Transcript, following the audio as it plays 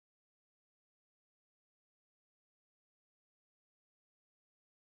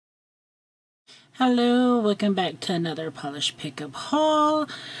Hello, welcome back to another polish pickup haul.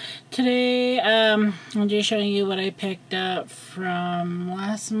 Today, I'm just showing you what I picked up from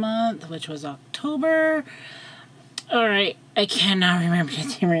last month, which was October. Alright, I cannot remember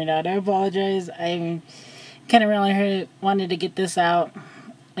the name right now. I apologize. I kind of really wanted to get this out.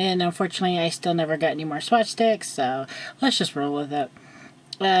 And unfortunately, I still never got any more swatch sticks, so let's just roll with it.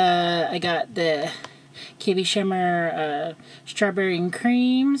 I got the KB Shimmer Strawberry and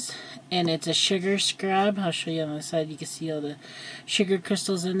Creams, and it's a sugar scrub. I'll show you on the side. You can see all the sugar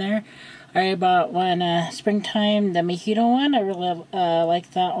crystals in there. I bought one springtime, the mojito one. I really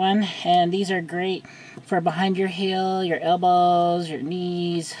like that one. And these are great for behind your heel, your elbows, your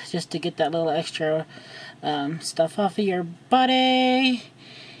knees, just to get that little extra stuff off of your body.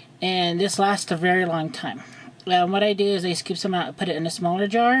 And this lasts a very long time. What I do is I scoop some out and put it in a smaller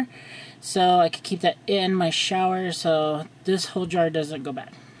jar, so I could keep that in my shower so this whole jar doesn't go bad.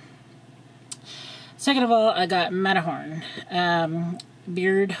 Second of all, I got Matterhorn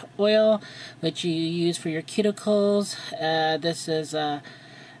beard oil, which you use for your cuticles. This is I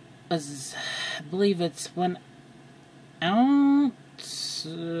believe it's 1 ounce.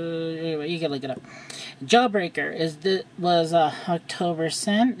 Anyway, you can look it up. Jawbreaker was October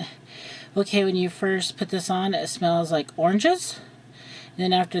scent. Okay, when you first put this on, it smells like oranges.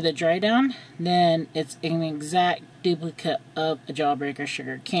 Then after the dry down, then it's an exact duplicate of a Jawbreaker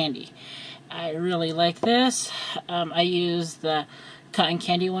sugar candy. I really like this. I use the cotton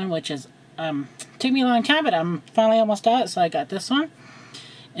candy one, which is took me a long time, but I'm finally almost out, so I got this one.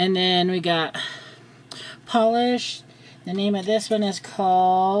 And then we got Polish. The name of this one is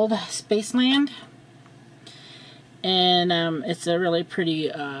called Spaceland. And it's a really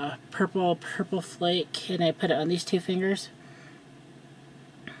pretty purple flake, and I put it on these two fingers.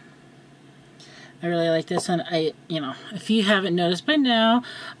 I really like this one. If you haven't noticed by now,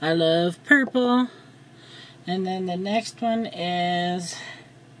 I love purple. And then the next one is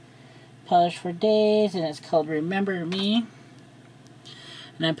Polish for Days, and it's called Remember Me.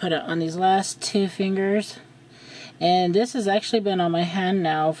 And I put it on these last two fingers. And this has actually been on my hand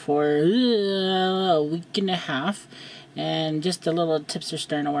now for a week and a half. And just the little tips are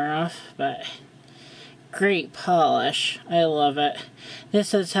starting to wear off, but great polish. I love it.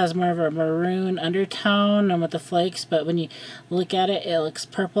 This has more of a maroon undertone with the flakes, but when you look at it, it looks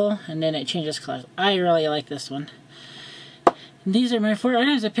purple, and then it changes colors. I really like this one. These are my 4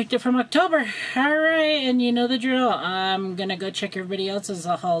 items. I picked it from October. Alright, and you know the drill. I'm gonna go check everybody else's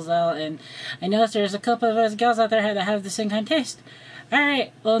hauls out, and I noticed there's a couple of us gals out there that have the same kind of taste.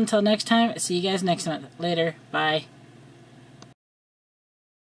 Alright, well, until next time, see you guys next month. Later. Bye.